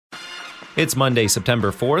It's Monday, September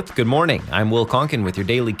 4th. Good morning. I'm Will Conkin with your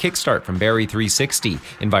daily kickstart from Barrie 360.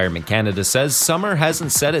 Environment Canada says summer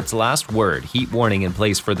hasn't said its last word. Heat warning in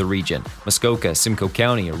place for the region. Muskoka, Simcoe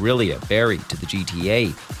County, Orillia, Barrie to the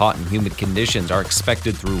GTA. Hot and humid conditions are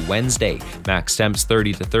expected through Wednesday. Max temps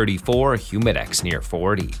 30 to 34, humidex near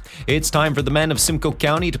 40. It's time for the men of Simcoe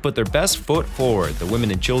County to put their best foot forward. The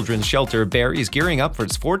Women and Children's Shelter of Barrie is gearing up for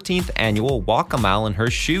its 14th annual Walk a Mile in Her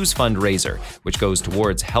Shoes fundraiser, which goes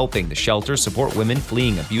towards helping the shelter support women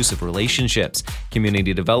fleeing abusive relationships.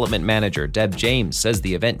 Community Development Manager Deb James says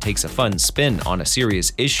the event takes a fun spin on a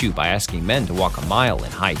serious issue by asking men to walk a mile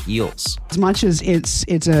in high heels. As much as it's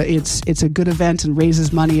a good event and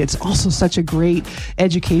raises money, it's also such a great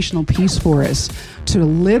educational piece for us to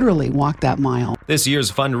literally walk that mile. This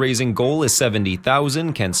year's fundraising goal is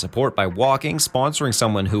 $70,000. Can support by walking, sponsoring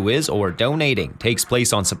someone who is, or donating. Takes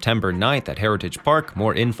place on September 9th at Heritage Park.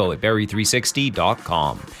 More info at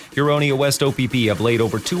barrie360.com. Huronia West OPP have laid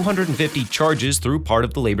over 250 charges through part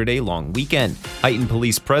of the Labor Day long weekend. Heightened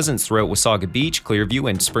police presence throughout Wasaga Beach, Clearview,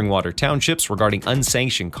 and Springwater townships regarding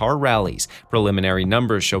unsanctioned car rallies. Preliminary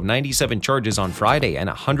numbers show 97 charges on Friday and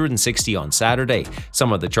 160 on Saturday.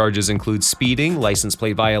 Some of the charges include speeding, license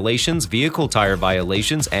plate violations, vehicle tire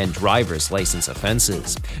violations, and driver's license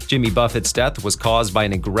offenses. Jimmy Buffett's death was caused by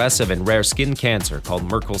an aggressive and rare skin cancer called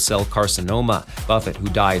Merkel cell carcinoma. Buffett, who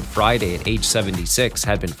died Friday at age 76,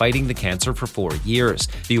 had been fighting the cancer for 4 years.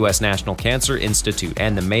 The U.S. National Cancer Institute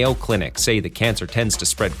and the Mayo Clinic say the cancer tends to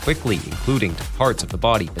spread quickly, including to parts of the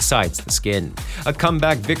body besides the skin. A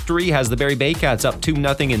comeback victory has the Barrie Baycats up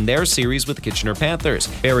 2-0 in their series with the Kitchener Panthers.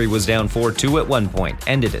 Barrie was down 4-2 at one point,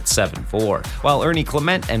 ended at 7-4. While Ernie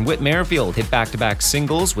Clement and Whit Merrifield hit back-to-back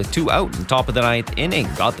singles with 2 out in top of the 9th inning,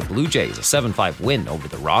 got the Blue Jays a 7-5 win over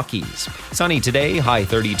the Rockies. Sunny today, high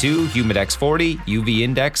 32, humidex 40, UV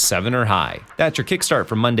index 7 or high. That's your kickstart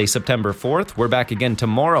for Monday, September 4th. We're back again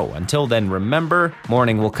tomorrow. Until then, remember,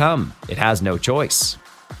 morning will come. It has no choice.